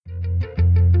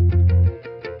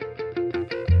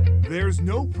There's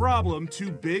no problem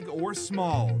too big or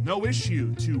small, no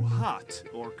issue too hot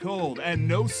or cold, and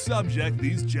no subject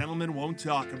these gentlemen won't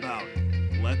talk about.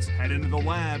 Let's head into the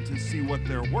lab to see what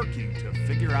they're working to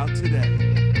figure out today.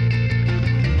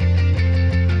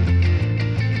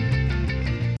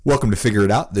 Welcome to Figure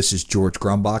It Out. This is George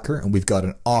Grumbacher, and we've got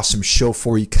an awesome show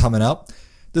for you coming up.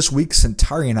 This week,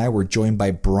 Centauri and I were joined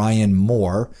by Brian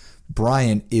Moore.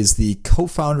 Brian is the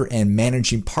co-founder and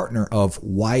managing partner of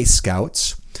Y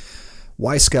Scouts.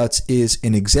 Y Scouts is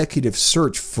an executive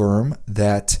search firm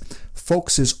that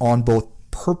focuses on both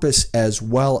purpose as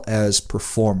well as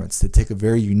performance. They take a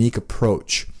very unique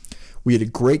approach. We had a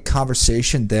great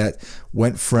conversation that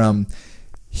went from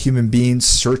human beings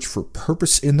search for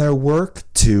purpose in their work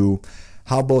to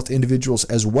how both individuals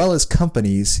as well as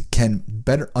companies can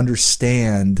better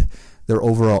understand their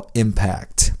overall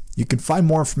impact. You can find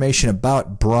more information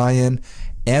about Brian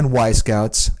and Y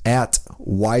Scouts at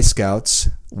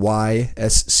yscouts, yscouts.com,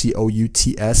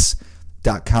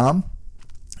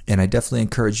 and I definitely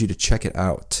encourage you to check it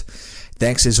out.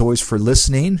 Thanks as always for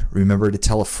listening. Remember to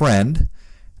tell a friend.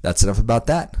 That's enough about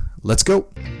that. Let's go.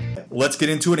 Let's get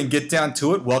into it and get down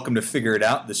to it. Welcome to Figure It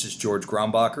Out. This is George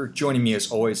Grumbacher. Joining me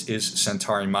as always is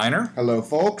Centauri Minor. Hello,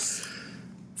 folks.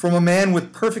 From a man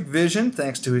with perfect vision,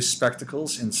 thanks to his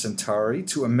spectacles in Centauri,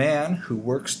 to a man who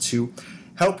works to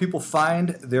help people find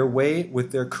their way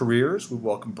with their careers, we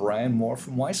welcome Brian Moore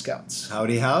from Y Scouts.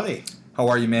 Howdy, howdy. How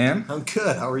are you, man? I'm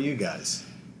good. How are you guys?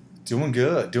 Doing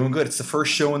good. It's the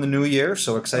first show in the new year,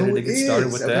 so excited to get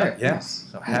started with that. Yeah.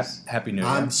 So happy New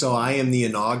Year. I am the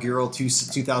inaugural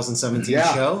 2017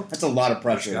 show. That's a lot of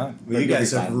pressure. Well, you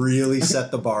guys have really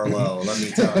set the bar low, let me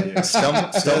tell you.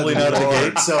 Stumbling out of the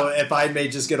gate. So if I may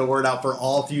just get a word out for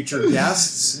all future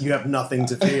guests, you have nothing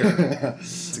to fear.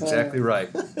 That's exactly right.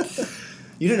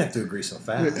 You didn't have to agree so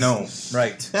fast. No,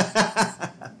 right.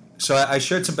 So I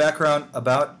shared some background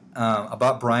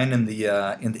about Brian in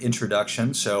the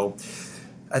introduction. So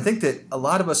I think that a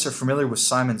lot of us are familiar with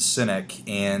Simon Sinek,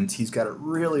 and he's got a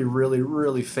really, really,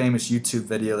 really famous YouTube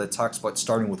video that talks about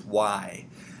starting with why.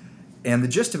 And the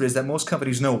gist of it is that most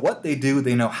companies know what they do,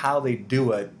 they know how they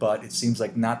do it, but it seems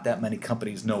like not that many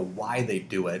companies know why they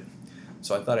do it.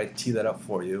 So I thought I'd tee that up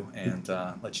for you and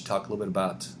let you talk a little bit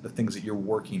about the things that you're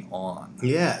working on.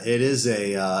 Yeah, it is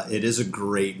a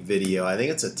great video. I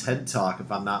think it's a TED Talk,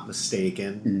 if I'm not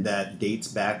mistaken, that dates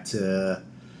back to,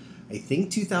 I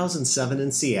think, 2007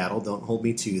 in Seattle. Don't hold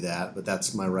me to that, but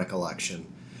that's my recollection.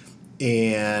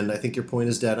 And I think your point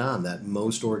is dead on, that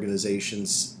most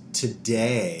organizations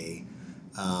today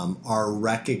are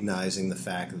recognizing the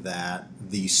fact that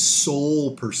the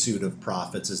sole pursuit of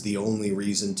profits is the only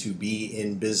reason to be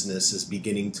in business is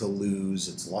beginning to lose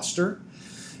its luster.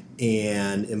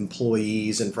 And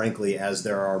employees, and frankly, as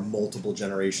there are multiple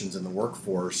generations in the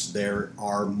workforce, there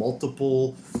are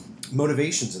multiple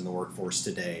motivations in the workforce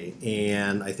today.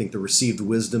 And I think the received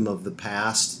wisdom of the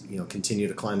past, continue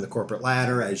to climb the corporate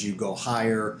ladder as you go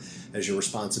higher, as your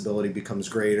responsibility becomes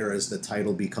greater, as the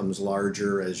title becomes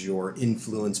larger, as your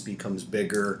influence becomes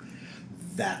bigger.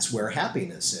 That's where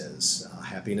happiness is.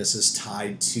 Happiness is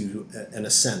tied to an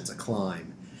ascent, a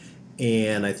climb.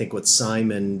 And I think what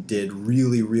Simon did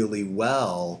really, really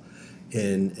well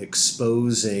in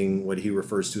exposing what he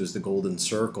refers to as the golden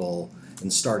circle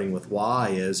and starting with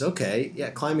why is,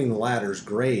 climbing the ladder is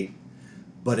great,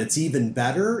 but it's even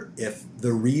better if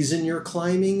the reason you're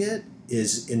climbing it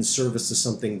is in service to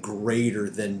something greater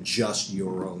than just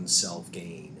your own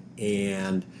self-gain.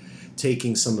 And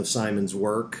taking some of Simon's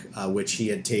work, which he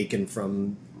had taken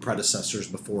from predecessors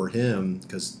before him,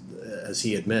 because as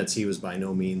he admits, he was by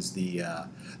no means the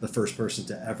first person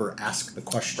to ever ask the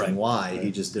question why. Right.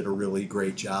 He just did a really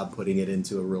great job putting it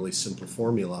into a really simple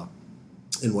formula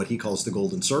in what he calls the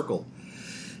golden circle.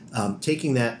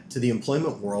 Taking that to the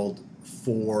employment world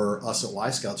for us at Y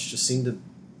Scouts just seemed to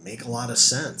make a lot of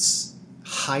sense.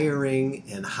 Hiring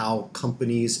and how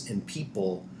companies and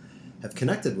people have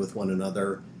connected with one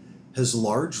another has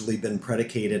largely been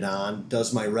predicated on,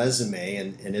 does my resume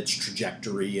and its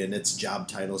trajectory and its job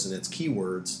titles and its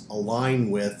keywords align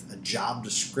with a job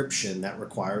description that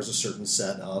requires a certain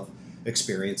set of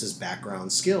experiences,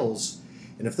 background, skills?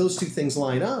 And if those two things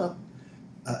line up,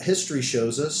 history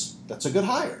shows us that's a good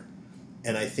hire.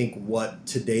 And I think what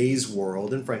today's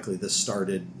world, and frankly this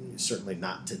started, certainly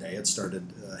not today, it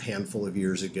started a handful of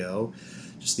years ago,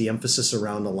 just the emphasis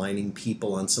around aligning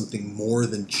people on something more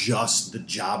than just the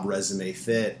job resume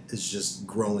fit is just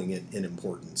growing in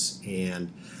importance.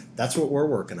 And that's what we're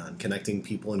working on, connecting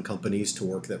people and companies to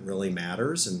work that really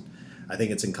matters. And I think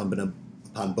it's incumbent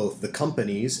upon both the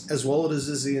companies as well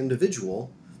as the individual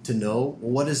to know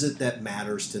what is it that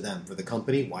matters to them. For the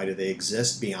company, why do they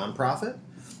exist beyond profit?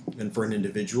 And for an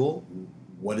individual,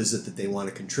 what is it that they want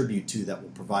to contribute to that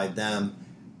will provide them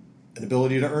an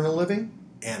ability to earn a living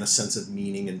and a sense of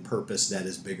meaning and purpose that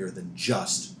is bigger than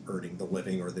just earning the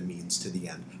living or the means to the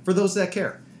end, for those that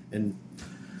care. And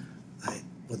I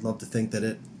would love to think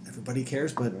that everybody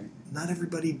cares, but not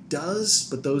everybody does.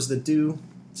 But those that do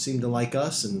seem to like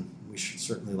us, and we should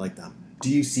certainly like them. Do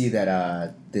you see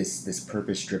that this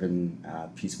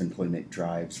purpose-driven piece of employment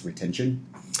drives retention?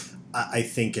 I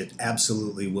think it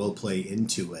absolutely will play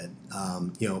into it.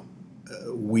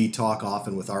 We talk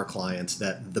often with our clients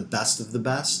that the best of the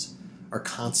best are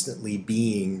constantly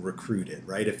being recruited,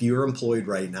 right? If you're employed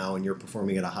right now and you're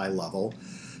performing at a high level,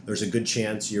 there's a good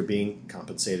chance you're being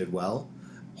compensated well.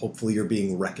 Hopefully you're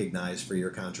being recognized for your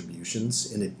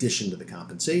contributions in addition to the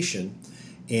compensation.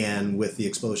 And with the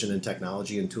explosion in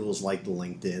technology and tools like the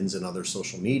LinkedIns and other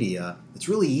social media, it's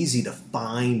really easy to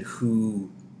find who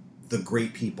the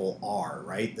great people are,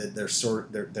 right? That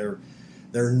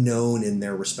they're known in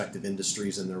their respective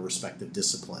industries and their respective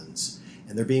disciplines,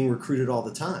 and they're being recruited all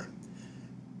the time.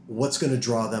 What's going to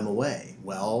draw them away?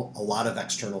 Well, a lot of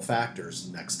external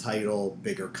factors: next title,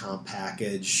 bigger comp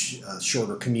package,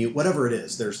 shorter commute, whatever it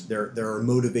is. There are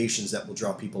motivations that will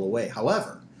draw people away.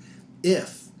 However,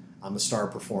 if I'm a star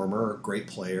performer, a great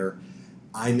player,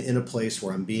 I'm in a place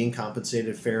where I'm being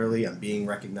compensated fairly, I'm being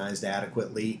recognized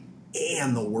adequately,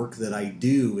 and the work that I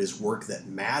do is work that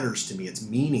matters to me, it's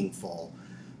meaningful,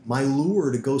 my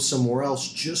lure to go somewhere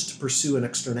else just to pursue an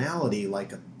externality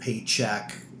like a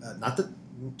paycheck, not that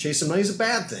chasing money is a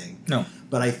bad thing, No.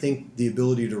 but I think the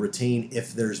ability to retain,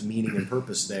 if there's meaning and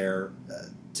purpose there,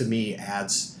 to me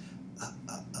adds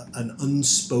an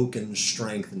unspoken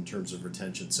strength in terms of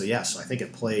retention. So yes, I think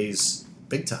it plays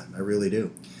big time. I really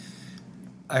do.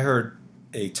 I heard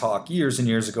a talk years and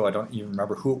years ago. I don't even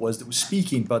remember who it was that was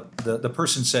speaking, but the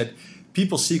person said,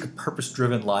 people seek a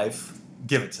purpose-driven life,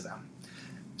 give it to them.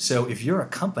 So if you're a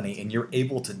company and you're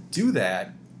able to do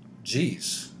that,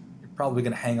 geez, you're probably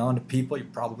going to hang on to people. You're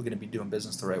probably going to be doing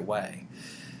business the right way.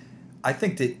 I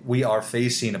think that we are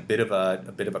facing a bit of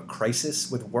a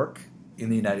crisis with work in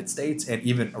the United States and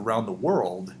even around the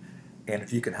world. And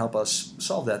if you can help us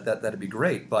solve that'd be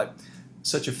great. But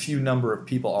such a few number of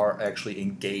people are actually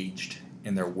engaged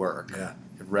in their work. Yeah.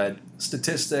 I've read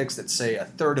statistics that say a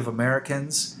third of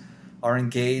Americans are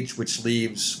engaged, which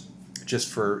leaves,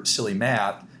 just for silly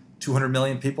math, 200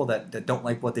 million people that don't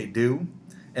like what they do.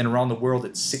 And around the world,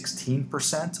 it's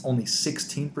 16%. Only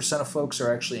 16% of folks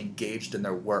are actually engaged in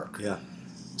their work. Yeah.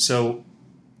 So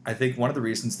I think one of the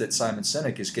reasons that Simon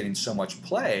Sinek is getting so much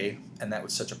play, and that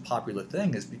was such a popular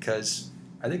thing, is because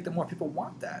I think that more people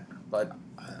want that. But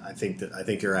I think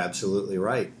you're absolutely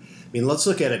right. I mean, let's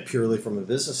look at it purely from a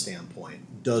business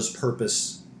standpoint. Does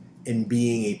purpose in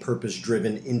being a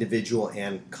purpose-driven individual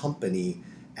and company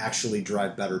actually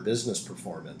drive better business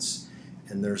performance?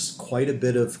 And there's quite a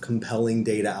bit of compelling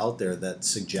data out there that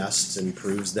suggests and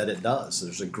proves that it does.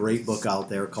 There's a great book out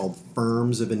there called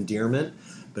Firms of Endearment,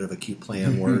 bit of a cute play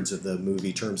on words of the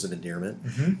movie Terms of Endearment.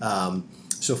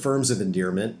 So Firms of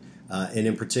Endearment, and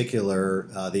in particular,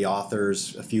 the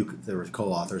authors, there were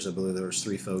co-authors, I believe there was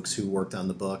 3 folks who worked on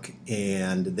the book,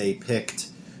 and they picked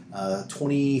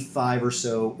 25 or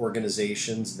so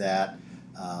organizations that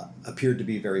appeared to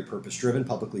be very purpose-driven,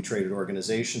 publicly traded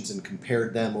organizations, and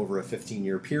compared them over a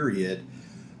 15-year period.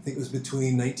 I think it was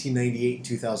between 1998 and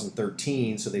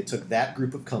 2013. So they took that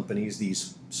group of companies,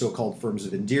 these so-called firms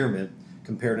of endearment,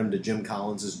 compared them to Jim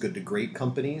Collins' Good to Great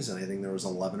companies, and I think there was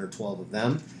 11 or 12 of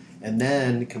them, and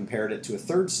then compared it to a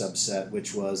third subset,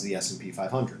 which was the S&P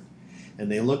 500.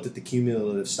 And they looked at the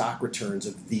cumulative stock returns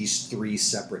of these 3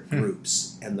 separate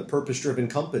groups, and the purpose-driven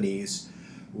companies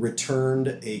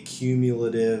returned a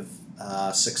cumulative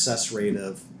success rate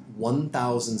of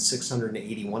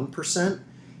 1,681%.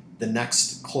 The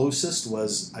next closest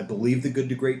was, I believe, the Good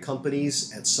to Great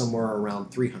companies at somewhere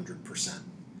around 300%.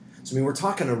 So, I mean, we're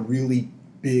talking a really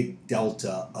big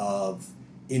delta of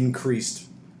increased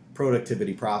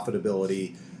productivity,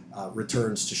 profitability,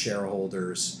 returns to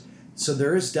shareholders. So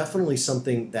there is definitely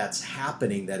something that's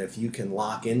happening that if you can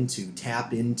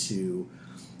tap into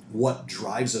what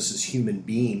drives us as human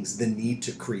beings, the need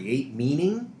to create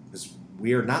meaning, because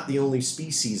we are not the only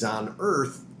species on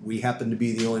Earth. We happen to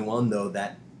be the only one, though,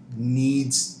 that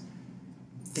needs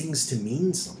things to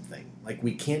mean something. Like,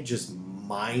 we can't just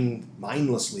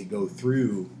mindlessly go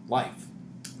through life.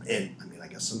 And, I mean, I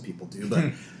guess some people do,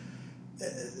 but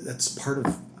that's part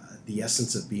of the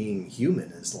essence of being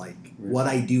human, is like, what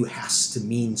I do has to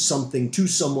mean something to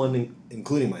someone,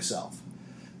 including myself.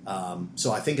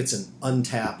 So I think it's an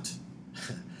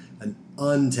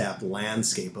untapped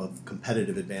landscape of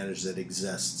competitive advantage that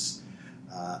exists.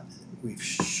 We've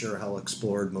sure hell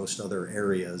explored most other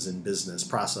areas in business,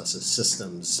 processes,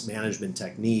 systems, management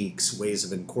techniques, ways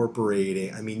of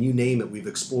incorporating. I mean, you name it, we've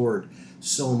explored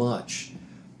so much.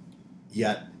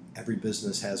 Yet every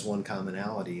business has one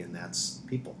commonality, and that's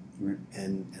people. Right.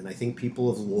 And I think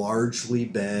people have largely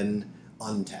been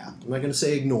untapped. I'm not going to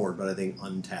say ignored, but I think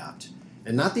untapped.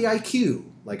 And not the IQ,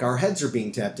 like our heads are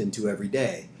being tapped into every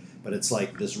day, but it's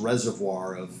like this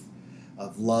reservoir of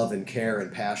love and care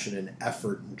and passion and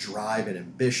effort and drive and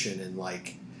ambition and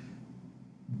like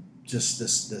just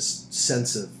this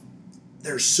sense of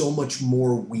there's so much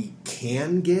more we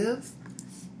can give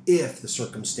if the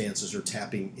circumstances are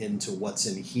tapping into what's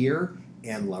in here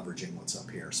and leveraging what's up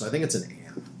here. So I think it's an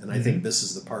and I think this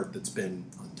is the part that's been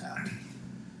untapped.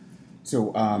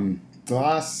 So,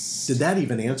 Did that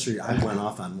even answer you? I went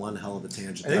off on one hell of a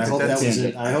tangent. I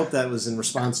hope that was in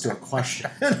response to a question.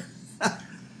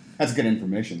 That's good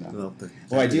information, though.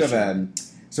 Well, I do have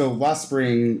So last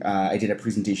spring, I did a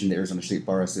presentation at the Arizona State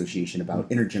Bar Association about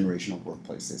intergenerational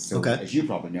workplaces. So as you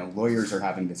probably know, lawyers are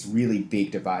having this really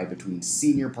big divide between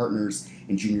senior partners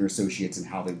and junior associates and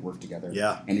how they work together.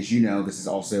 Yeah. And as you know, this is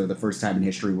also the first time in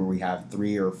history where we have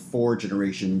 3 or 4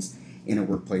 generations in a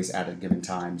workplace at a given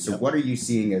time. So what are you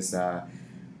seeing as kind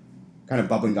of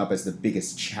bubbling up as the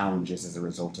biggest challenges as a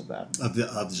result of that?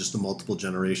 Of just the multiple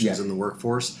generations in the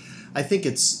workforce? I think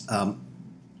it's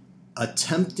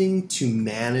attempting to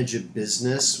manage a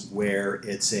business where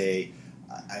it's a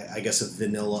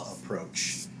vanilla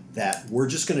approach, that we're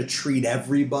just going to treat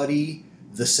everybody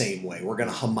the same way. We're going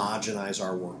to homogenize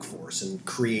our workforce and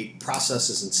create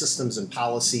processes and systems and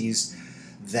policies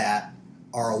that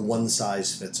are a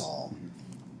one-size-fits-all.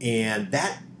 And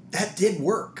that did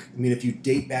work. I mean, if you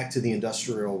date back to the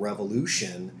Industrial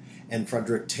Revolution and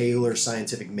Frederick Taylor's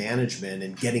scientific management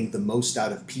and getting the most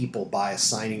out of people by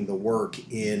assigning the work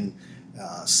in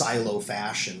silo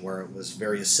fashion, where it was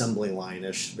very assembly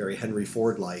line-ish, very Henry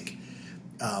Ford-like,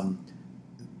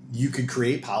 you could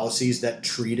create policies that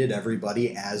treated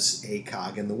everybody as a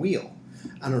cog in the wheel.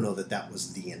 I don't know that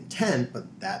was the intent,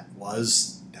 but that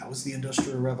was the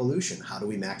Industrial Revolution. How do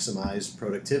we maximize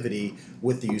productivity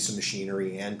with the use of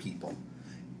machinery and people?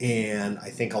 And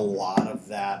I think a lot of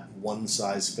that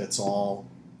one-size-fits-all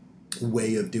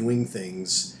way of doing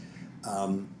things,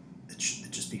 it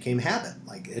just became habit.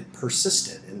 Like, it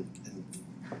persisted, and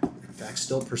in fact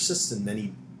still persists in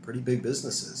many pretty big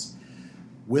businesses.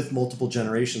 With multiple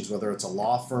generations, whether it's a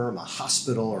law firm, a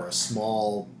hospital, or a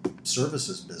small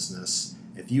services business,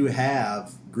 if you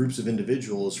have groups of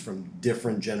individuals from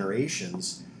different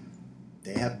generations,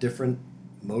 they have different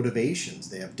motivations,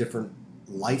 they have different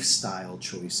lifestyle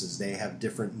choices, they have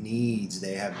different needs,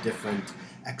 they have different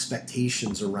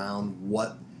expectations around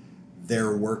what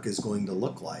their work is going to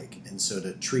look like. And so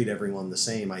to treat everyone the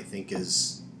same, I think,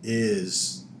 is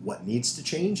what needs to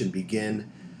change, and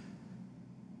begin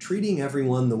treating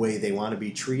everyone the way they want to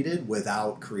be treated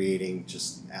without creating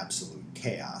just absolute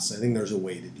chaos. I think there's a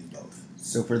way to do both.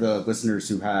 So for the listeners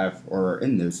who have or are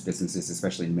in those businesses,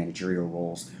 especially in managerial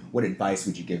roles, what advice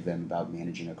would you give them about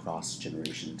managing across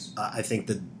generations? I think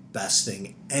the best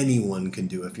thing anyone can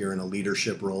do, if you're in a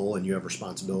leadership role and you have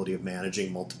responsibility of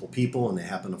managing multiple people and they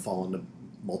happen to fall into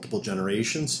multiple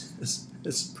generations,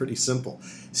 is pretty simple.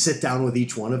 Sit down with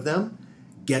each one of them,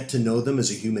 get to know them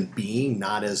as a human being,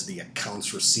 not as the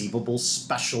accounts receivable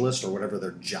specialist or whatever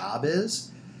their job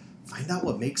is. Find out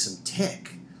what makes them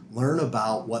tick. Learn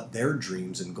about what their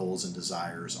dreams and goals and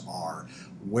desires are.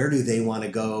 Where do they want to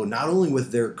go, not only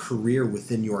with their career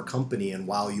within your company and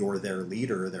while you're their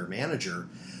leader or their manager,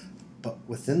 but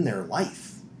within their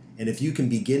life. And if you can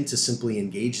begin to simply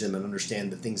engage them and understand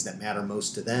the things that matter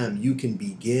most to them, you can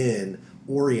begin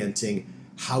orienting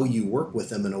how you work with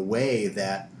them in a way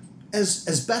that,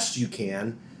 as best you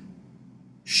can,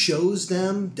 shows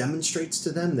them, demonstrates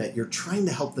to them that you're trying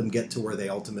to help them get to where they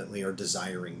ultimately are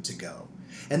desiring to go.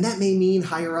 And that may mean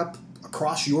higher up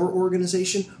across your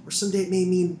organization, or someday it may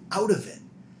mean out of it.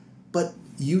 But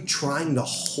you trying to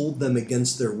hold them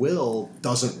against their will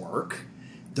doesn't work.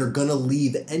 They're going to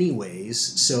leave anyways.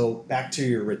 So back to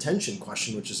your retention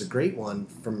question, which is a great one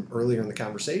from earlier in the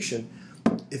conversation,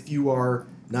 if you are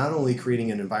not only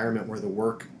creating an environment where the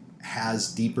work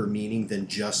has deeper meaning than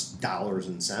just dollars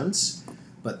and cents,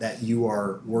 but that you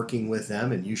are working with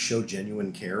them and you show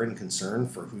genuine care and concern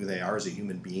for who they are as a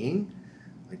human being,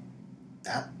 like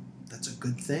that's a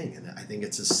good thing. And I think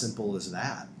it's as simple as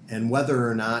that. And whether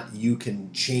or not you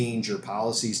can change your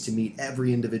policies to meet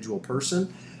every individual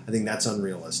person, I think that's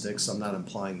unrealistic. So I'm not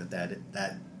implying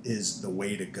that is the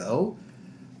way to go.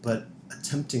 But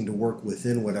attempting to work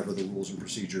within whatever the rules and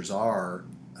procedures are,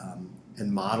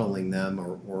 and modeling them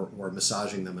or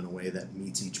massaging them in a way that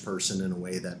meets each person in a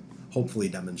way that hopefully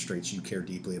demonstrates you care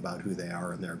deeply about who they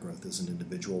are and their growth as an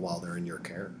individual while they're in your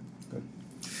care. Good.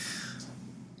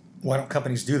 Why don't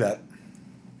companies do that?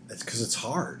 It's because it's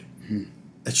hard. Mm-hmm.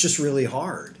 It's just really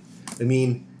hard. I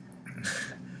mean,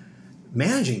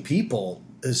 managing people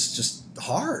is just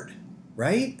hard,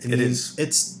 right? I mean, it is.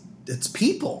 It's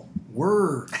people.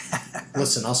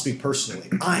 Listen, I'll speak personally.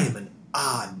 I am an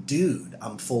odd dude.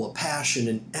 I'm full of passion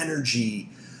and energy,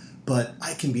 but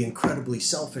I can be incredibly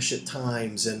selfish at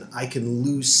times, and I can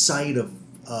lose sight of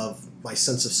my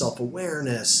sense of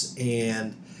self-awareness,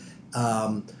 and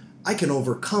I can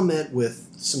overcome it with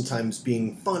sometimes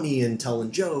being funny and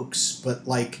telling jokes, but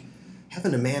like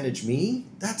having to manage me,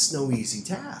 that's no easy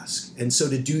task. And so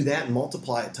to do that and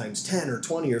multiply it times 10 or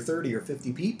 20 or 30 or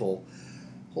 50 people,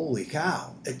 holy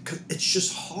cow, it's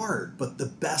just hard. But the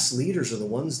best leaders are the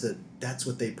ones that's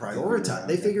what they prioritize.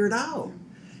 They figure it out.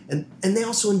 And they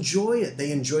also enjoy it.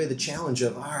 They enjoy the challenge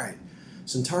of, all right,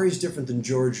 Centauri's different than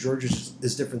George. George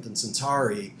is different than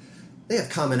Centauri. They have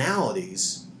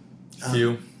commonalities.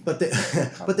 Few. But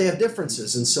they have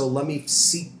differences. And so let me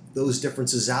seek those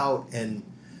differences out and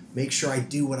make sure I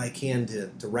do what I can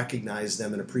to recognize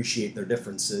them and appreciate their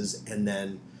differences, and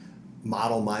then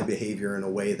model my behavior in a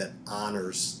way that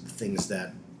honors the things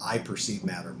that I perceive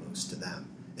matter most to them.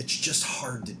 It's just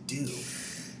hard to do.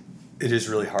 It is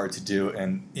really hard to do.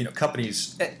 And,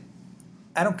 companies,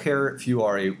 I don't care if you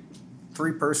are a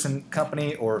 3-person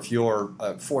company or if you're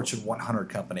a Fortune 100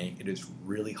 company, it is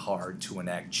really hard to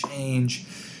enact change.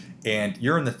 And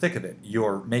you're in the thick of it.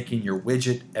 You're making your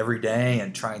widget every day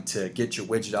and trying to get your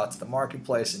widget out to the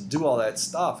marketplace and do all that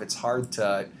stuff. It's hard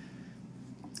to,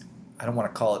 I don't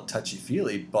want to call it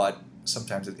touchy-feely, but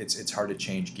sometimes it's hard to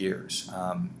change gears.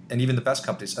 And even the best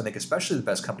companies, I think especially the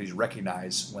best companies,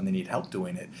 recognize when they need help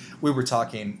doing it. We were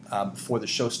talking before the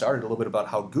show started a little bit about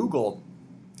how Google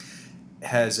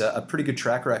has a pretty good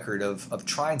track record of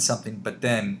trying something, but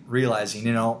then realizing,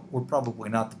 we're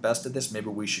probably not the best at this. Maybe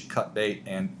we should cut bait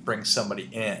and bring somebody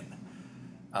in,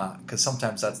 because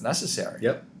sometimes that's necessary.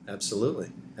 Yep, absolutely.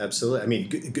 I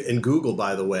mean, and Google,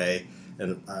 by the way,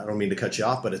 and I don't mean to cut you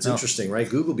off, but it's interesting, right?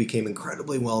 Google became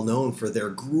incredibly well known for their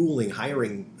grueling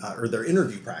hiring or their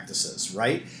interview practices,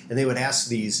 right? And they would ask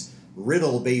these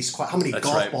riddle-based questions. How many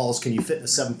golf balls can you fit in a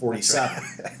 747?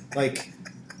 Like,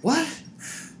 what?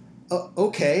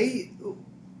 Okay,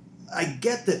 I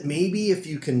get that maybe if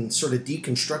you can sort of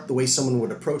deconstruct the way someone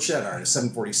would approach that, all right, a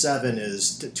 747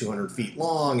 is 200 feet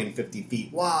long and 50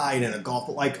 feet wide, and a golf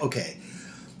ball, okay.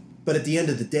 But at the end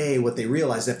of the day, what they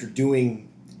realized after doing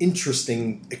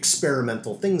interesting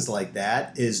experimental things like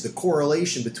that is the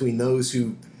correlation between those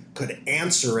who could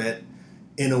answer it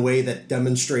in a way that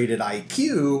demonstrated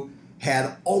IQ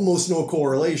had almost no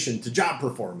correlation to job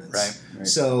performance. Right.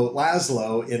 So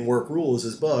Laszlo, in Work Rules,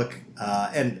 his book,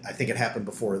 and I think it happened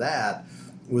before that,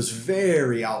 was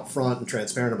very out front and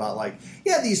transparent about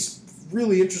these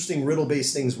really interesting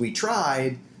riddle-based things we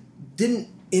tried didn't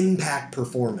impact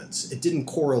performance. It didn't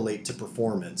correlate to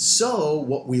performance. So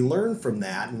what we learned from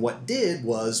that, and what did,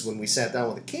 was when we sat down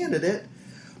with a candidate,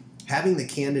 having the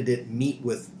candidate meet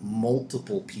with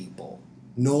multiple people.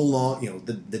 No long,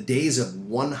 the days of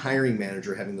one hiring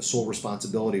manager having the sole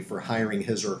responsibility for hiring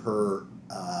his or her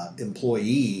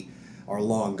employee are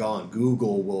long gone.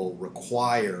 Google will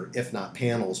require, if not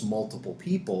panels, multiple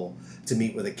people to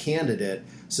meet with a candidate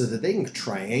so that they can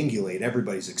triangulate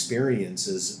everybody's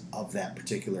experiences of that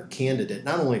particular candidate,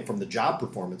 not only from the job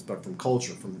performance, but from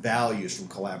culture, from values, from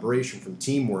collaboration, from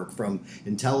teamwork, from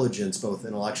intelligence, both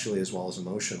intellectually as well as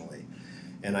emotionally.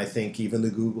 And I think even the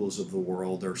Googles of the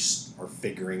world are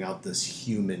figuring out this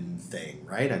human thing,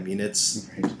 right? I mean,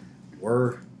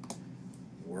 we're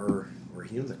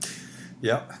human.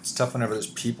 Yeah, it's tough whenever there's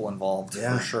people involved.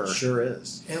 Yeah, for sure. Sure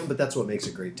is. But that's what makes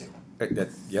it great too.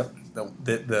 Yep.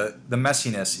 The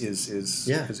messiness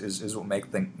is what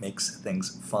makes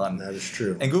things fun. That is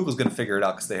true. And Google's going to figure it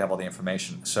out because they have all the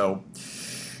information. So,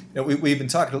 we've been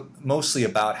talking mostly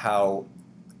about how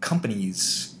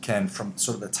companies can, from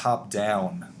sort of the top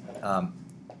down,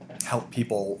 help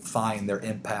people find their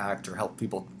impact or help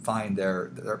people find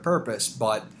their purpose,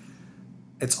 but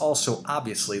it's also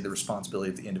obviously the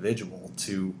responsibility of the individual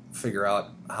to figure out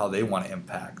how they want to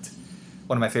impact.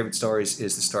 One of my favorite stories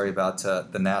is the story about the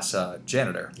NASA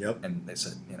janitor. Yep. And they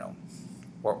said,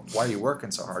 why are you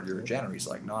working so hard? You're a janitor. He's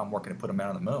like, no, I'm working to put a man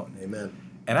on the moon. Amen.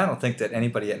 And I don't think that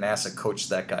anybody at NASA coached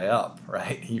that guy up,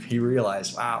 right? He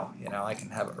realized, wow, I can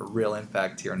have a real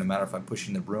impact here, no matter if I'm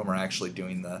pushing the broom or actually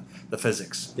doing the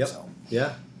physics. Yep. So.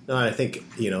 Yeah. No, I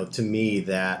think, to me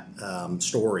that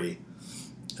story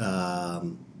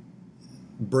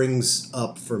brings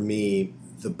up for me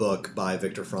the book by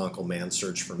Viktor Frankl, Man's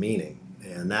Search for Meaning.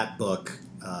 And that book,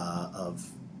 of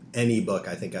any book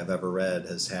I think I've ever read,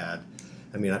 has had,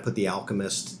 I put The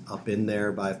Alchemist up in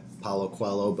there by Paulo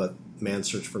Coelho, but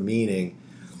Man's Search for Meaning,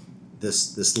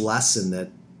 this lesson that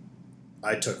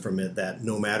I took from it, that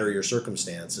no matter your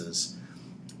circumstances,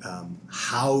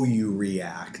 how you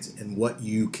react and what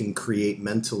you can create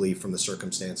mentally from the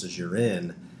circumstances you're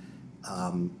in,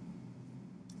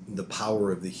 the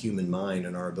power of the human mind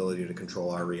and our ability to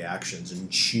control our reactions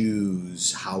and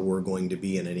choose how we're going to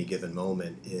be in any given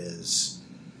moment it's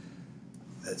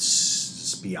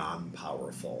just beyond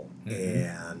powerful.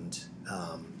 And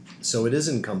so it is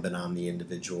incumbent on the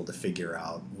individual to figure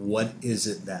out what is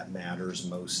it that matters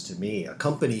most to me. A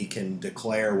company can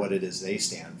declare what it is they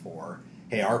stand for.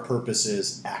 Hey, our purpose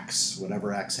is X,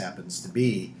 whatever X happens to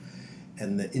be.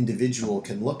 And the individual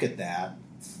can look at that,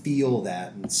 feel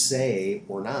that, and say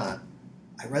or not,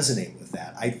 I resonate with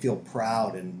that. I feel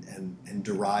proud and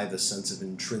derive a sense of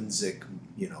intrinsic,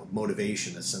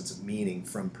 motivation, a sense of meaning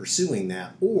from pursuing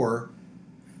that. Or,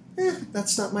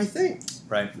 that's not my thing.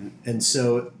 Right. And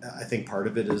so I think part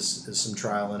of it is some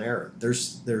trial and error.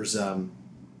 There's a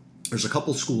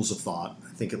couple schools of thought,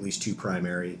 I think at least two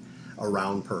primary,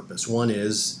 around purpose. One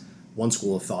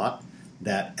school of thought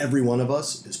that every one of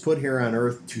us is put here on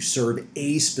earth to serve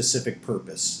a specific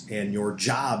purpose, and your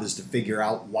job is to figure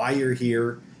out why you're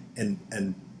here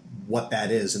and what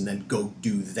that is, and then go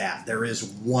do that. There is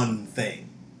one thing.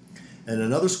 And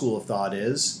another school of thought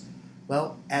is,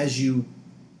 well, as you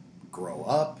grow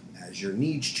up, as your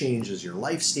needs change, as your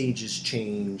life stages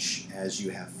change, as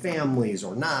you have families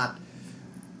or not,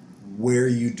 where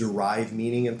you derive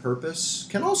meaning and purpose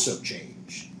can also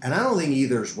change. And I don't think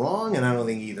either is wrong, and I don't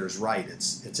think either is right.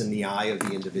 It's in the eye of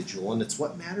the individual, and it's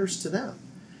what matters to them.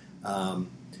 I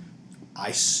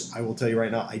will tell you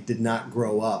right now, I did not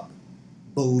grow up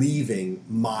believing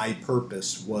my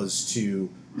purpose was to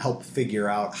help figure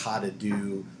out how to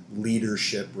do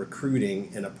leadership recruiting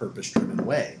in a purpose-driven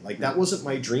way. Like, that wasn't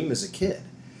my dream as a kid.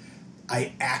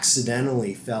 I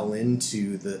accidentally fell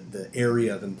into the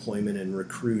area of employment and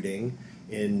recruiting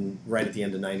right at the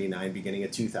end of 99, beginning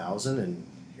of 2000, and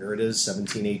here it is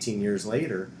 17, 18 years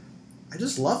later. I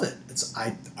just love it.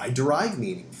 I derive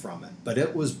meaning from it, but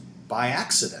it was by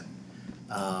accident.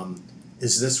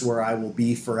 Is this where I will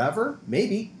be forever?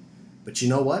 Maybe. But you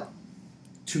know what?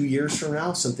 2 years from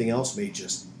now, something else may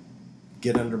just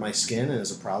get under my skin and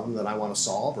is a problem that I want to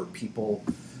solve, or people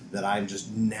that I'm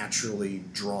just naturally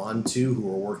drawn to who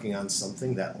are working on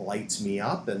something that lights me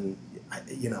up, and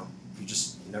you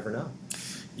just never know.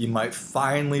 You might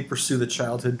finally pursue the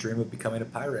childhood dream of becoming a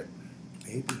pirate.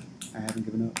 Maybe. I haven't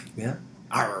given up. Yeah.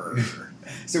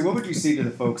 So what would you say to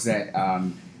the folks that...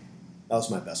 that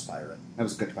was my best pirate. That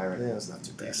was a good pirate. Yeah, it was not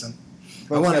too decent.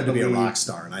 I wanted to be a rock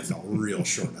star, and I fell real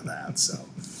short of that. So,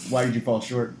 why did you fall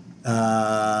short?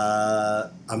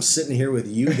 I'm sitting here with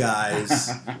you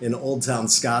guys in Old Town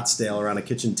Scottsdale around a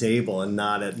kitchen table, and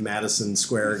not at Madison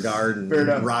Square Garden,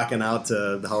 rocking out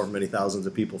to however many thousands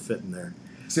of people fit in there.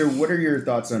 So, what are your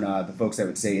thoughts on the folks that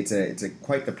would say it's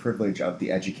quite the privilege of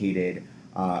the educated,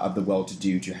 of the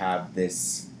well-to-do, to have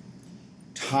this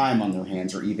time on their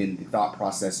hands, or even the thought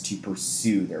process to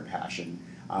pursue their passion?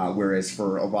 Whereas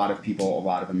for a lot of people, a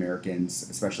lot of Americans,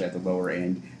 especially at the lower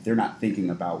end, they're not thinking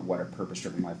about what a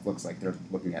purpose-driven life looks like. They're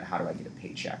looking at, how do I get a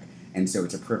paycheck? And so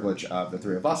it's a privilege of the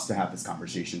three of us to have this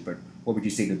conversation. But what would you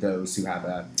say to those who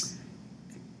have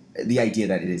the idea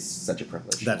that it is such a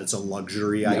privilege? That it's a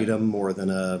luxury item more than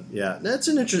a... Yeah,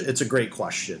 it's a great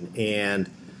question. And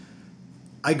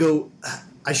I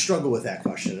struggle with that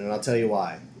question, and I'll tell you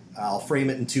why. I'll frame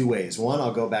it in two ways. One,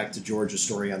 I'll go back to George's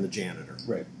story on the janitor.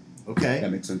 Right. Okay? That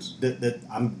makes sense. That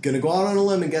I'm going to go out on a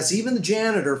limb and guess even the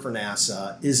janitor for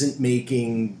NASA isn't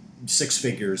making six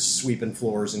figures sweeping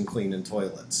floors and cleaning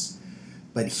toilets.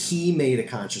 But he made a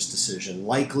conscious decision,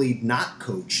 likely not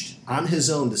coached, on his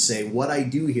own, to say, what I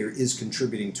do here is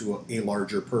contributing to a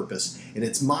larger purpose. And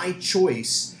it's my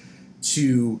choice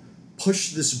to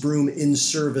push this broom in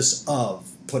service of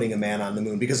putting a man on the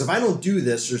moon. Because if I don't do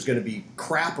this, there's going to be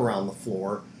crap around the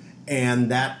floor,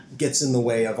 and that gets in the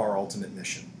way of our ultimate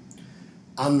mission.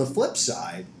 On the flip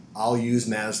side, I'll use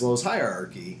Maslow's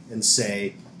hierarchy and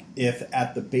say, if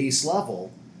at the base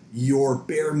level, your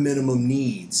bare minimum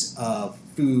needs of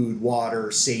food,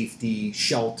 water, safety,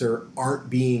 shelter aren't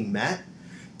being met,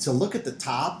 to look at the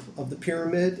top of the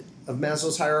pyramid of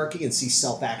Maslow's hierarchy and see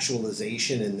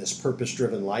self-actualization in this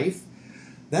purpose-driven life,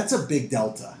 that's a big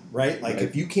delta, right? Like,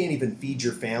 if you can't even feed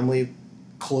your family,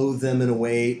 clothe them in a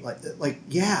way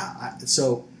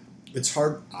so it's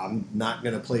hard. I'm not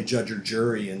going to play judge or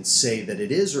jury and say that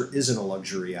it is or isn't a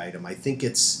luxury item. I think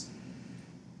it's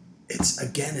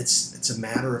a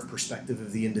matter of perspective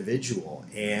of the individual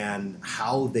and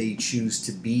how they choose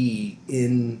to be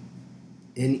in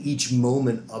each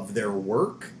moment of their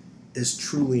work is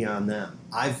truly on them.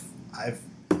 I've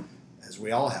as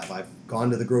we all have, I've gone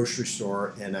to the grocery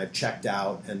store and I've checked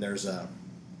out, and there's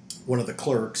one of the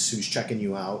clerks who's checking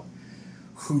you out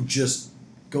who just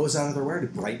goes out of their way to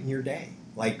brighten your day.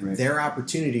 Like their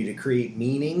opportunity to create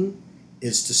meaning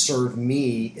is to serve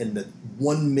me in the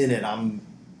 1 minute I'm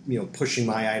pushing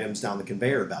my items down the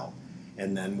conveyor belt.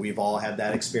 And then we've all had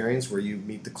that experience where you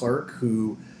meet the clerk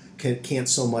who can't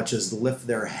so much as lift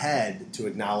their head to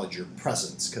acknowledge your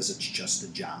presence because it's just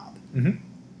a job. Mm-hmm.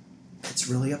 It's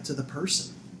really up to the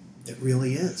person. It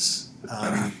really is.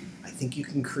 I think you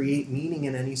can create meaning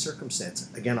in any circumstance.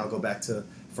 Again, I'll go back to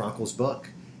Frankl's book.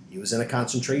 He was in a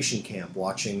concentration camp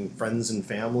watching friends and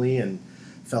family and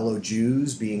fellow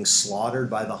Jews being slaughtered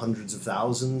by the hundreds of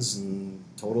thousands and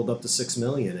totaled up to 6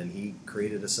 million, and he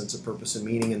created a sense of purpose and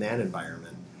meaning in that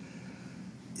environment.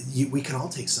 We can all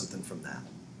take something from that.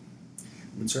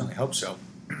 Would certainly hope so.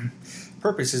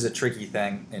 Purpose is a tricky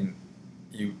thing, and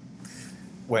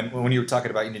when you were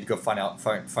talking about you need to go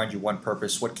find your one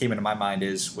purpose, what came into my mind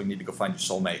is we need to go find your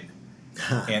soulmate.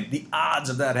 And the odds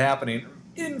of that happening are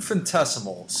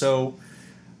infinitesimal. So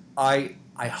I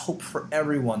hope for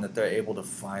everyone that they're able to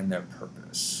find their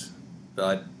purpose.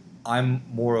 But I'm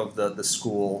more of the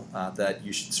school that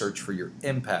you should search for your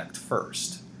impact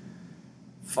first.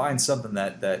 Find something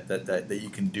that you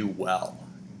can do well.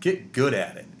 Get good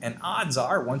at it. And odds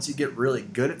are, once you get really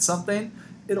good at something,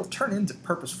 it'll turn into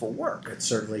purposeful work. It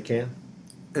certainly can.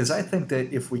 Because I think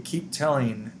that if we keep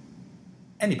telling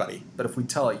anybody, but if we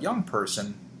tell a young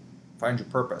person, find your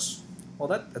purpose, well,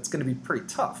 that's going to be pretty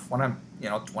tough. When I'm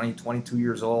 20, 22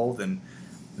 years old, and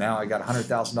now I got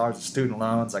 $100,000 of student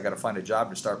loans, I got to find a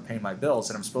job to start paying my bills,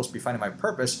 and I'm supposed to be finding my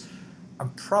purpose, I'm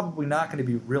probably not going to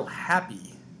be real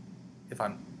happy if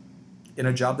I'm in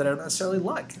a job that I don't necessarily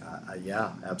like.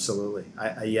 Yeah, absolutely.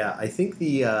 I think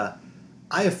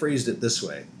I have phrased it this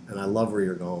way, and I love where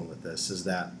you're going with this, is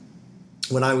that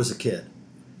when I was a kid,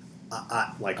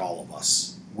 I, like all of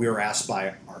us, we were asked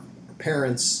by our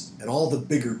parents and all the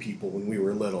bigger people when we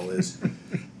were little is,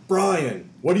 Brian,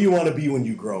 what do you want to be when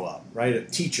you grow up? Right?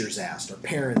 Teachers asked, or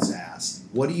parents asked,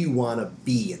 what do you want to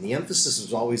be? And the emphasis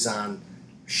was always on,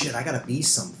 shit, I got to be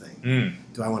something.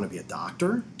 Do I want to be a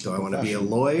doctor? Do I want to be a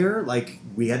lawyer? Like,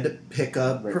 we had to pick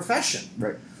a profession.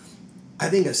 Right. I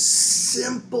think a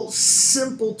simple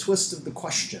twist of the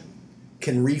question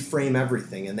can reframe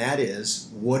everything, and that is,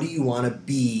 what do you want to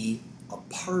be a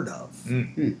part of?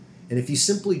 Mm-hmm. And if you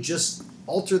simply just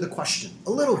alter the question a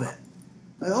little bit,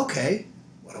 like, okay,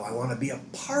 what do I want to be a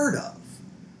part of?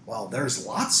 Well, there's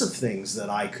lots of things that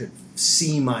I could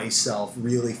see myself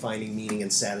really finding meaning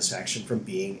and satisfaction from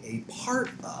being a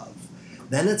part of.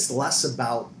 Then it's less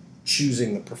about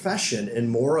choosing the profession and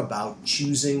more about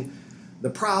choosing the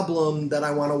problem that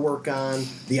I want to work on,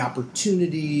 the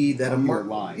opportunity that I'm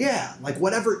like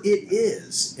whatever it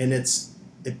is. And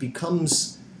it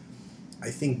becomes, I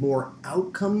think, more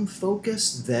outcome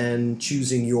focused than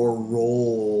choosing your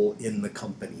role in the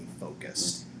company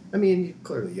focused. I mean,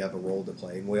 clearly you have a role to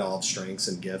play, and we all have strengths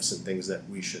and gifts and things that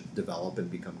we should develop and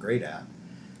become great at.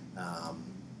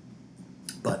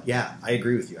 But yeah, I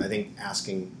agree with you. I think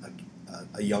asking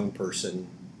a young person,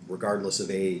 regardless of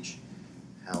age,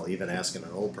 hell, even asking an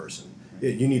old person,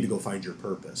 you need to go find your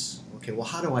purpose. Okay, well,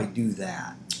 how do I do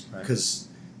that? Because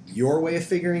your way of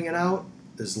figuring it out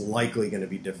is likely going to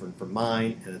be different from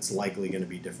mine, and it's likely going to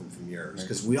be different from yours.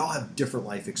 Because we all have different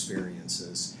life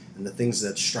experiences, and the things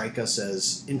that strike us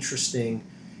as interesting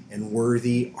and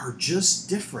worthy are just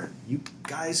different. You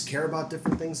guys care about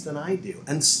different things than I do,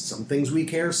 and some things we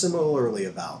care similarly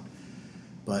about.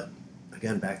 But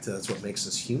again, back to that's what makes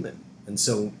us human. And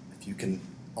so if you can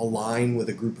align with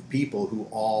a group of people who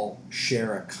all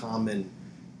share a common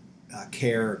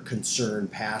care, concern,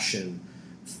 passion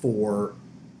for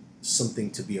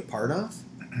something to be a part of,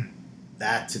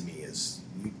 that to me is,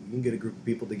 you can get a group of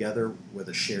people together with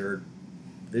a shared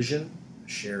vision,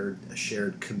 a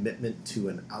shared commitment to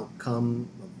an outcome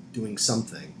of doing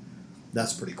something.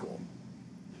 That's pretty cool.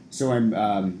 So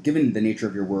I'm given the nature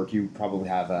of your work, you probably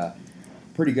have a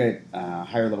pretty good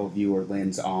higher level view or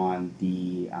lens on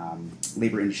the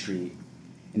labor industry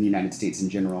in the United States in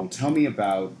general. Tell me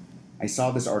about, I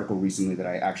saw this article recently that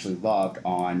I actually loved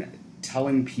on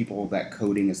telling people that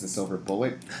coding is the silver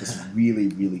bullet is really,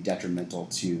 really detrimental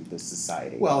to the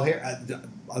society. Well, here,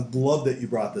 I love that you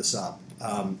brought this up.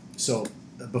 So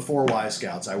before Y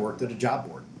Scouts, I worked at a job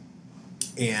board.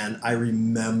 And I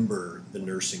remember the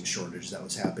nursing shortage that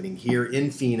was happening here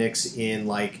in Phoenix in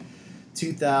like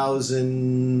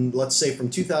 2000, let's say from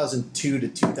 2002 to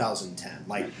 2010.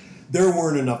 Like, there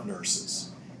weren't enough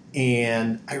nurses.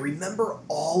 And I remember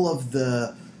all of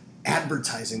the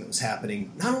advertising that was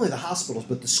happening, not only the hospitals,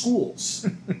 but the schools.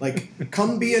 Like,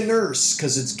 come be a nurse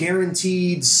because it's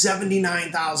guaranteed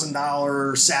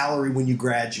 $79,000 salary when you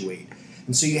graduate.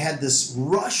 And so you had this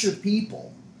rush of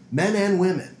people, men and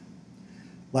women.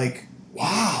 Like,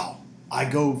 wow, I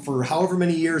go for however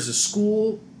many years of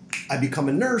school, I become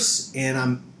a nurse, and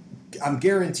I'm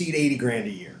guaranteed $80,000 a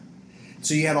year.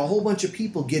 So you had a whole bunch of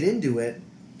people get into it,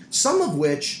 some of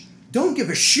which don't give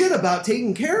a shit about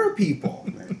taking care of people.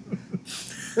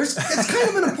 It's kind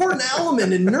of an important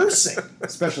element in nursing.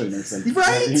 Especially nursing.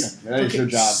 Right? Yeah, that is your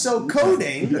job. So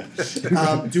coding,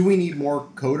 do we need more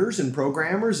coders and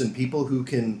programmers and people who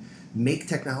can make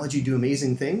technology do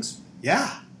amazing things?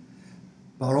 Yeah.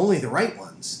 But only the right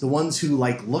ones. The ones who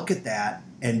like look at that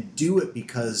and do it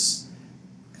because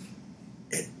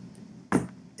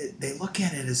they look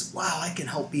at it as, wow, I can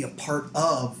help be a part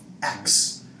of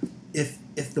X.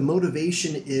 If the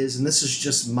motivation is, and this is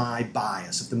just my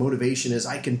bias, if the motivation is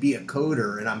I can be a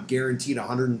coder and I'm guaranteed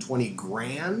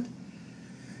 $120,000,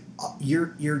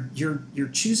 you're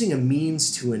choosing a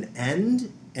means to an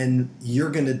end, and you're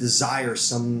going to desire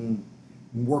some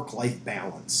work-life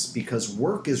balance, because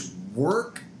work is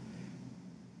work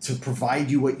to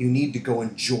provide you what you need to go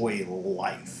enjoy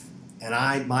life.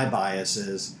 And my bias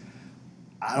is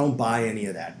I don't buy any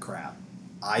of that crap.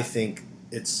 I think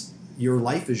your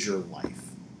life is your life.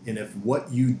 And if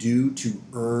what you do to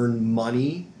earn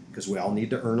money, because we all need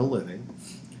to earn a living,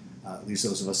 at least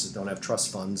those of us that don't have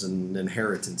trust funds and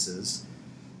inheritances,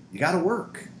 you got to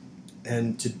work.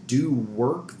 And to do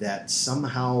work that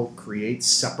somehow creates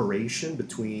separation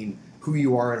between who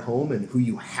you are at home and who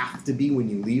you have to be when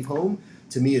you leave home,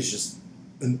 to me is just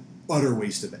an utter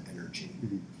waste of energy.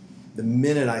 Mm-hmm. The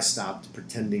minute I stopped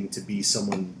pretending to be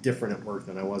someone different at work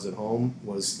than I was at home,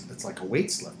 it's like a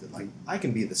weight's lifted. Like, I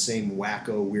can be the same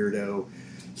wacko, weirdo,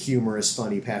 humorous,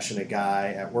 funny, passionate guy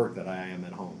at work that I am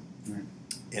at home. Right.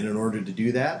 And in order to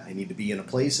do that, I need to be in a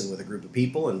place and with a group of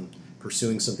people and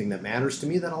pursuing something that matters to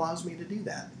me that allows me to do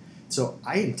that. So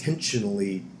I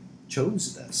intentionally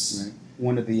chose this. Right.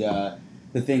 One of the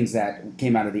things that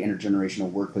came out of the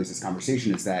intergenerational workplaces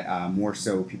conversation is that more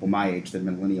so people my age, the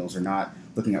millennials, are not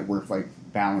looking at work-life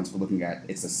balance, but looking at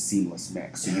it's a seamless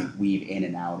mix. So you weave in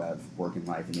and out of work and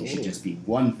life, and it should just be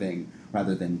one thing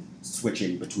rather than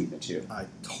switching between the two. I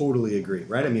totally agree,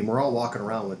 right? I mean, we're all walking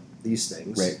around with these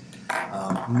things. Right.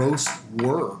 Most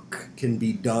work can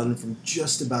be done from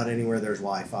just about anywhere there's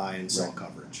Wi-Fi and cell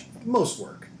coverage. Most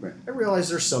work. Right. I realize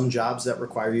there's some jobs that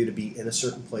require you to be in a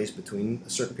certain place between a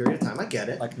certain period of time. I get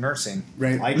it. Like nursing.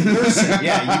 Right. Like nursing,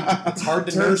 yeah. It's hard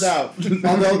to nurse out.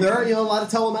 Although there are a lot of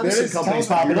telemedicine companies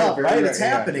popping up, right? It's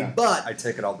happening. Yeah. But I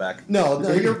take it all back. No,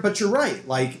 but you're right.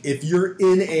 Like, if you're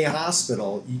in a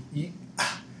hospital,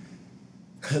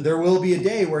 there will be a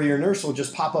day where your nurse will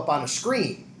just pop up on a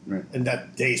screen. Right. And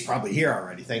that day's probably here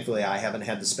already. Thankfully, I haven't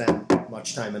had to spend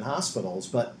much time in hospitals.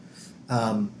 But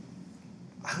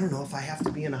I don't know if I have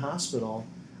to be in a hospital.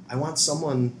 I want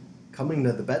someone coming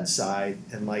to the bedside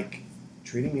and, like,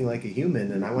 treating me like a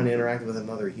human, and I want to interact with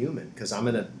another human because I'm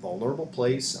in a vulnerable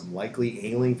place. I'm likely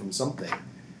ailing from something.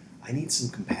 I need some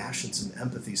compassion, some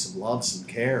empathy, some love, some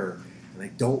care, and I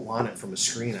don't want it from a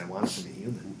screen. I want it from a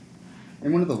human.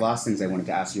 And one of the last things I wanted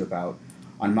to ask you about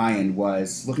on my end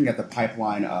was looking at the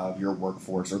pipeline of your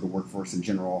workforce or the workforce in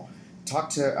general.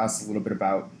 Talk to us a little bit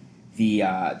about the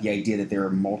idea that there are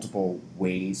multiple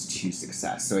ways to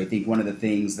success. So I think one of the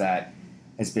things that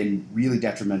has been really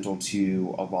detrimental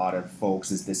to a lot of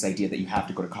folks is this idea that you have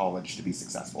to go to college to be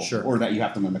successful, sure, or that you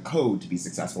have to learn the code to be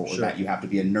successful, or sure, that you have to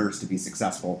be a nurse to be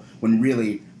successful, when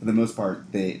really, for the most part,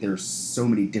 there's so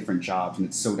many different jobs and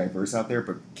it's so diverse out there,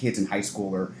 but kids in high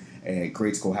school or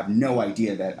grade school have no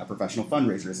idea that a professional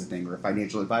fundraiser is a thing or a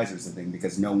financial advisor is a thing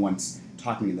because no one's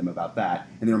talking to them about that.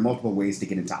 And there are multiple ways to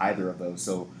get into either of those.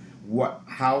 So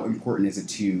how important is it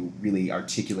to really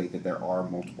articulate that there are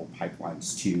multiple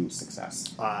pipelines to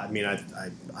success? I mean,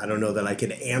 I don't know that I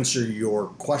can answer your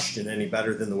question any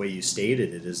better than the way you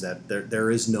stated it, is that there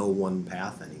is no one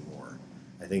path anymore.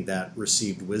 I think that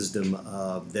received wisdom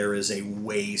of there is a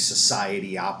way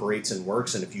society operates and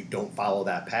works, and if you don't follow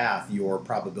that path, your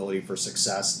probability for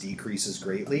success decreases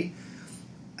greatly.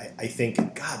 I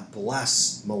think God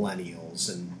bless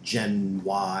millennials and Gen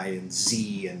Y and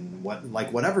Z and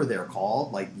whatever they're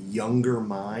called, like younger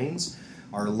minds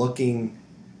are looking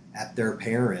at their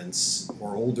parents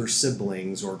or older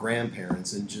siblings or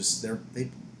grandparents, and just they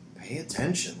pay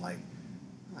attention. Like,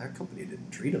 our company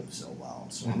didn't treat them so well,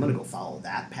 so I'm going to go follow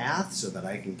that path so that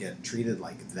I can get treated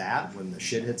like that when the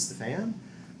shit hits the fan.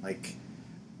 Like,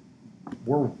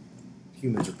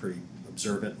 humans are pretty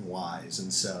observant and wise,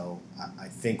 and so I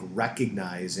think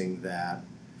recognizing that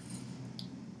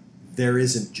there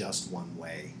isn't just one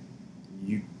way.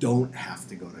 You don't have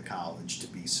to go to college to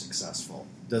be successful.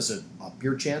 Does it up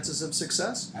your chances of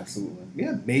success? Absolutely.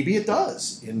 Yeah, maybe it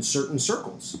does in certain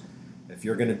circles. If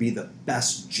you're going to be the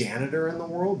best janitor in the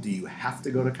world, do you have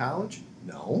to go to college?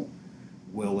 No.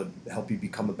 Will it help you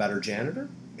become a better janitor?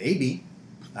 Maybe.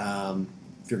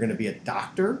 If you're going to be a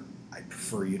doctor, I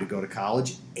prefer you to go to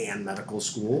college and medical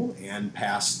school and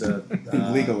pass the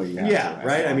legally. Yeah,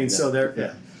 right. I mean, so there.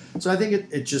 Yeah. So I think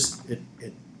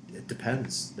it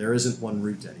depends. There isn't one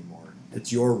route anymore.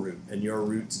 It's your route, and your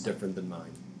route's different than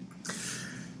mine.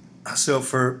 So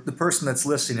for the person that's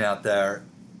listening out there,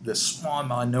 the small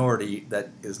minority that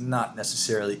is not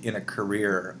necessarily in a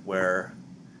career where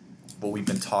what we've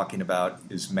been talking about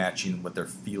is matching what they're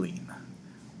feeling,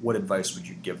 what advice would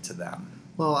you give to them?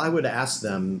 Well, I would ask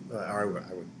them, or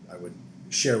I would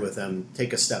share with them,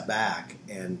 take a step back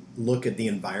and look at the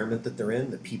environment that they're in,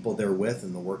 the people they're with,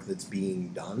 and the work that's being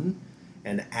done,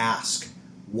 and ask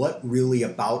what really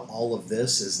about all of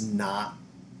this is not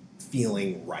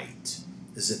feeling right.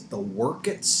 Is it the work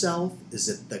itself? Is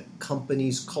it the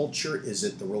company's culture? Is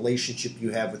it the relationship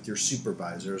you have with your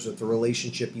supervisor? Is it the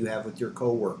relationship you have with your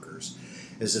coworkers?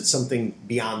 Is it something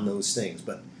beyond those things?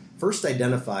 But first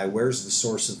identify where's the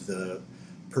source of the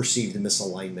perceived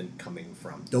misalignment coming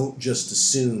from. Don't just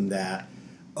assume that,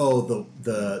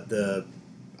 the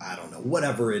I don't know,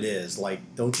 whatever it is,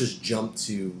 like, don't just jump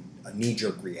to a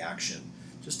knee-jerk reaction.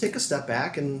 Just take a step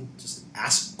back and just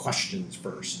ask questions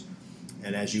first.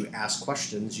 And as you ask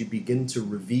questions, you begin to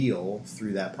reveal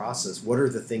through that process, what are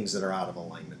the things that are out of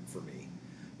alignment for me?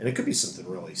 And it could be something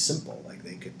really simple, like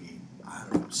they could be, I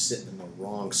don't know, sitting in the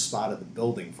wrong spot of the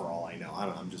building for all I know. I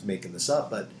don't know, I'm just making this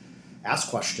up, but ask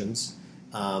questions.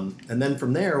 And then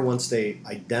from there, once they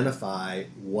identify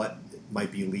what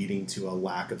might be leading to a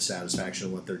lack of satisfaction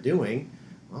in what they're doing,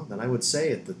 well, then I would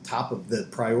say at the top of the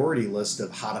priority list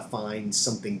of how to find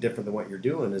something different than what you're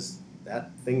doing is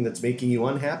that thing that's making you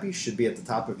unhappy should be at the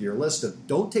top of your list of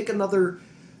don't take another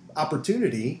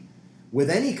opportunity with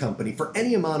any company for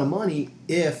any amount of money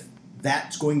if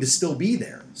that's going to still be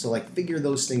there. So, like, figure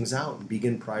those things out and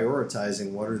begin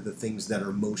prioritizing what are the things that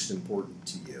are most important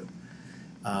to you.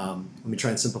 Let me try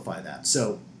and simplify that.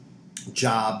 So,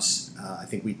 jobs, I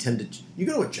think we tend to... You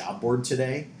go to a job board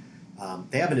today,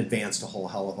 they haven't advanced a whole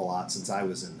hell of a lot since I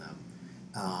was in them.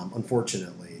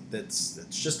 Unfortunately, that's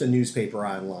just a newspaper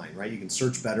online, right? You can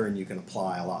search better and you can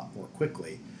apply a lot more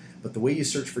quickly. But the way you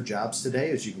search for jobs today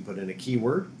is you can put in a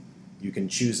keyword. You can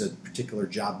choose a particular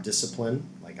job discipline,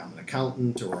 like I'm an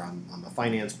accountant, or I'm a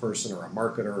finance person, or a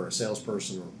marketer, or a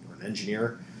salesperson, or an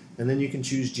engineer. And then you can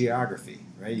choose geography,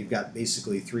 right? You've got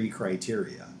basically 3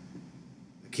 criteria.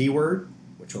 A keyword,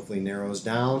 which hopefully narrows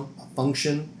down, a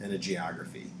function, and a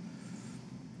geography.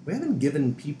 We haven't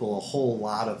given people a whole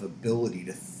lot of ability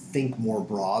to think more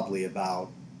broadly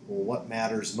about, well, what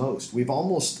matters most. We've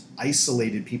almost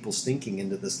isolated people's thinking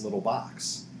into this little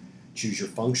box. Choose your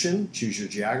function, choose your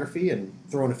geography, and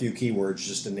throw in a few keywords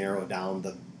just to narrow down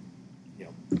the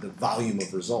volume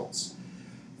of results.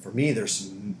 For me, there's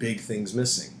some big things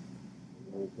missing.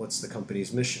 What's the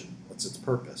company's mission? What's its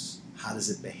purpose? How does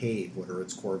it behave? What are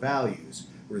its core values?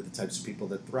 Who are the types of people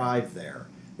that thrive there?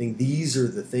 I think these are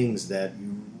the things that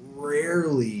you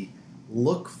rarely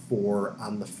look for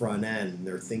on the front end. And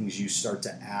they're things you start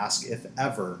to ask, if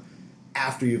ever,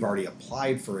 after you've already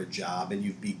applied for a job and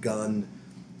you've begun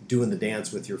doing the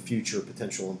dance with your future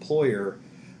potential employer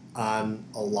on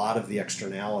a lot of the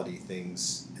externality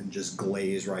things and just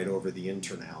glaze right over the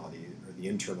internality or the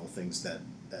internal things that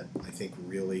I think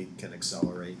really can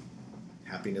accelerate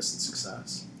happiness and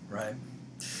success. Right.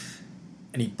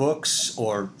 Any books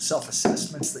or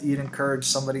self-assessments that you'd encourage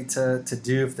somebody to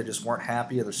do if they just weren't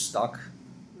happy or they're stuck?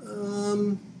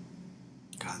 God,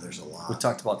 there's a lot. We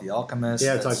talked about The Alchemist.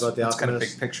 Yeah, I talked about The Alchemist. That's kind of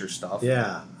big picture stuff.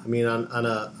 Yeah. I mean, on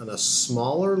a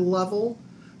smaller level,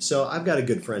 so I've got a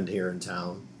good friend here in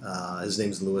town. His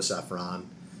name's Louis Efron.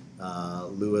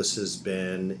 Louis has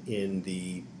been in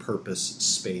the purpose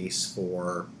space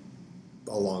for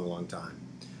a long, long time.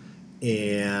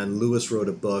 And Louis wrote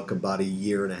a book about 1.5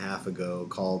 years ago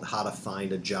called How to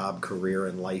Find a Job, Career,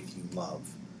 and Life You Love.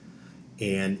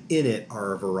 And in it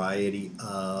are a variety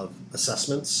of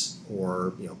assessments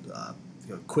or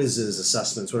quizzes,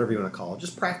 assessments, whatever you want to call it,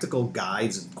 just practical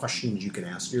guides and questions you can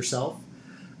ask yourself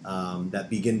that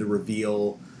begin to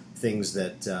reveal things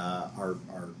that are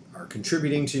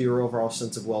contributing to your overall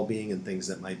sense of well-being and things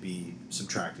that might be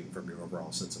subtracting from your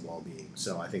overall sense of well-being.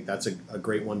 So I think that's a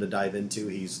great one to dive into.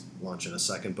 He's launching a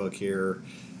second book here,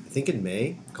 I think in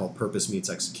May, called Purpose Meets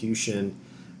Execution,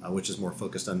 which is more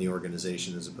focused on the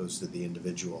organization as opposed to the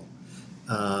individual.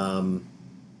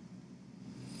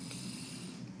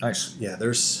 Nice. Yeah,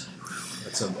 that's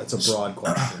a broad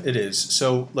question. It is.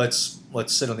 So let's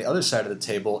sit on the other side of the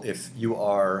table. If you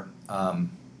are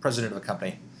president of a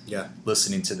company,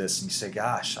 listening to this, and you say,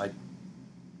 "Gosh, I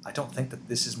don't think that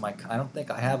this is I don't think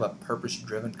I have a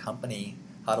purpose-driven company.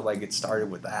 How do I get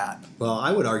started with that?" Well,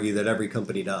 I would argue that every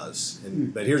company does,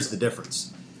 but here's the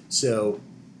difference. So,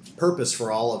 purpose,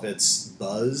 for all of its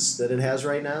buzz that it has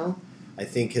right now, I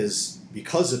think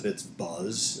because of its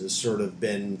buzz, has sort of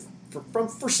been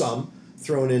for some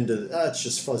thrown into it's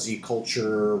just fuzzy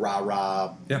culture,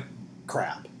 rah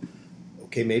crap.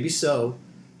 Okay, maybe so.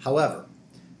 However,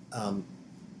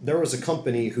 there was a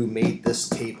company who made this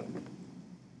table.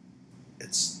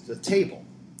 It's a table.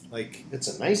 Like, it's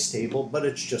a nice table, but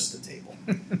it's just a table.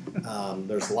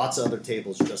 There's lots of other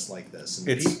tables just like this. And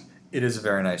it is a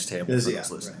very nice table. It's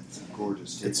It's a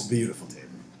gorgeous table. It's a beautiful table.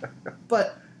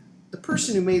 But the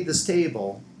person who made this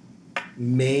table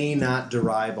may not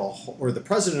derive or the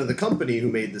president of the company who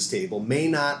made this table may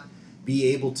not be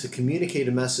able to communicate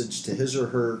a message to his or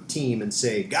her team and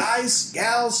say, guys,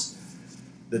 gals,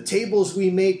 the tables we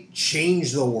make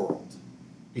change the world.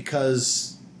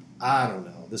 Because, I don't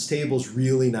know, this table's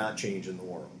really not changing the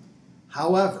world.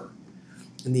 However,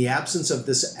 in the absence of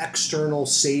this external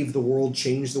save the world,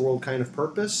 change the world kind of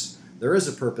purpose, there is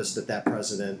a purpose that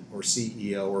president or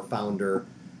CEO or founder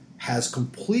has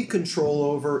complete control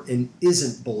over and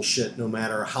isn't bullshit no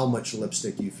matter how much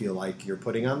lipstick you feel like you're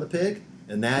putting on the pig.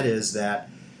 And that is that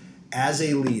as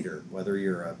a leader, whether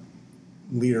you're a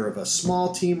leader of a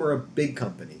small team or a big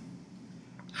company,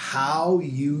 how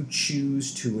you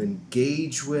choose to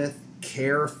engage with,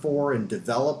 care for, and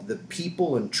develop the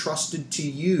people entrusted to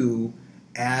you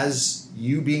as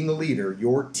you being the leader,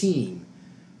 your team,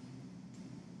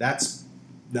 I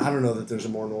don't know that there's a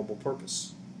more noble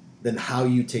purpose than how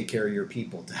you take care of your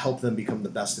people to help them become the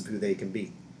best of who they can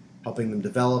be. Helping them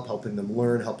develop, helping them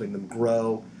learn, helping them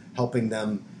grow, helping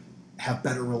them have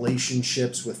better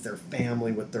relationships with their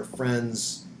family, with their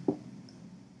friends,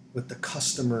 with the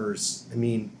customers. I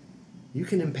mean, you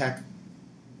can impact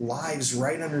lives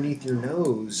right underneath your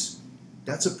nose.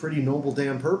 That's a pretty noble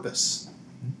damn purpose.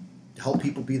 To help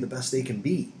people be the best they can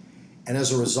be. And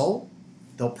as a result,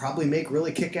 they'll probably make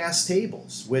really kick-ass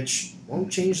tables, which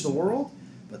won't change the world,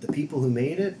 but the people who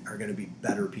made it are going to be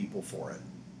better people for it.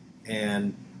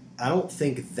 And I don't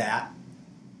think that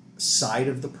side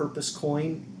of the purpose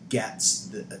coin gets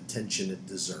the attention it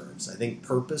deserves. I think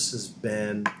purpose has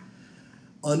been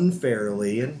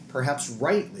unfairly and perhaps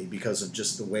rightly, because of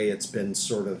just the way it's been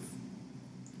sort of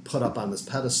put up on this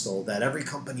pedestal, that every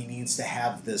company needs to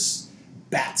have this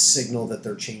bat signal that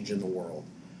they're changing the world.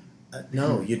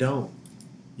 No, you don't.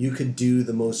 You could do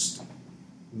the most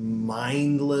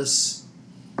mindless,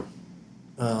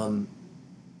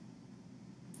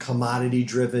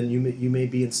 commodity-driven. You may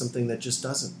be in something that just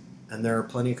doesn't. And there are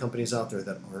plenty of companies out there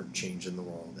that aren't changing the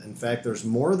world. In fact, there's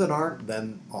more that aren't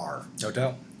than are. No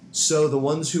doubt. So the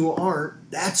ones who aren't,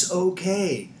 that's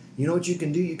okay. You know what you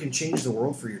can do? You can change the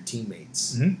world for your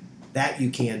teammates. Mm-hmm. That you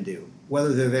can do.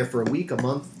 Whether they're there for a week, a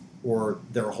month, or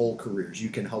their whole careers, you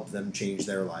can help them change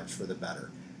their lives for the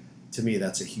better. To me,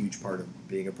 that's a huge part of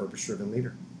being a purpose-driven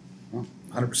leader.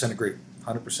 100% agree.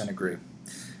 100% agree.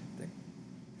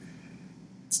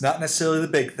 It's not necessarily the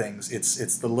big things.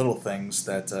 It's the little things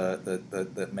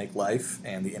that make life,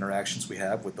 and the interactions we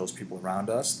have with those people around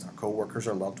us, our coworkers,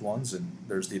 our loved ones, and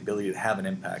there's the ability to have an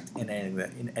impact in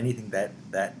anything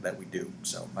that we do.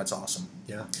 So that's awesome.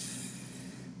 Yeah.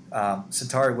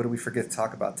 Centauri, what did we forget to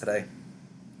talk about today?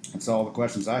 That's all the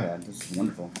questions I had. This is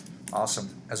wonderful. Awesome.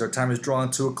 As our time is drawn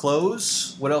to a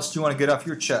close, what else do you want to get off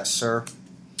your chest, sir?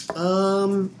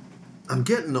 I'm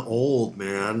getting old,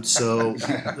 man, so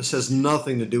this has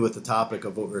nothing to do with the topic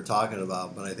of what we were talking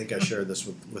about, but I think I shared this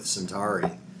with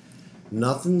Centauri.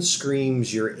 Nothing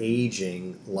screams you're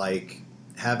aging like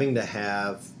having to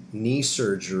have knee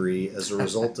surgery as a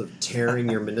result of tearing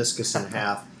your meniscus in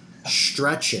half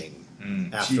stretching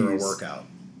after a workout.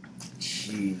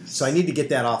 Jeez. So I need to get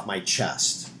that off my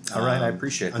chest. All right, I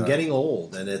appreciate that. I'm getting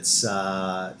old, and it's,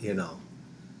 I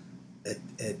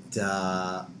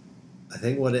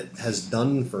think what it has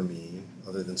done for me,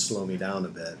 other than slow me down a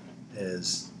bit,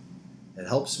 is it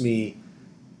helps me,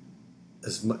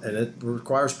 and it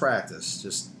requires practice,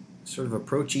 just sort of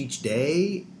approach each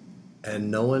day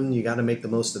And knowing you got to make the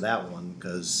most of that one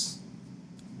because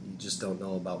you just don't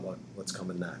know about what's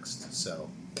coming next. So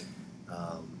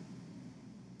I'll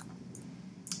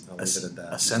leave it at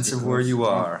that. A sense of where you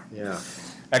are. Yeah.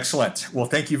 Excellent. Well,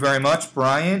 thank you very much,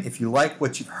 Brian. If you like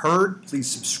what you've heard, please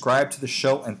subscribe to the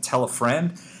show and tell a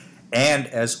friend. And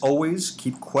as always,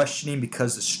 keep questioning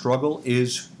because the struggle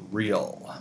is real.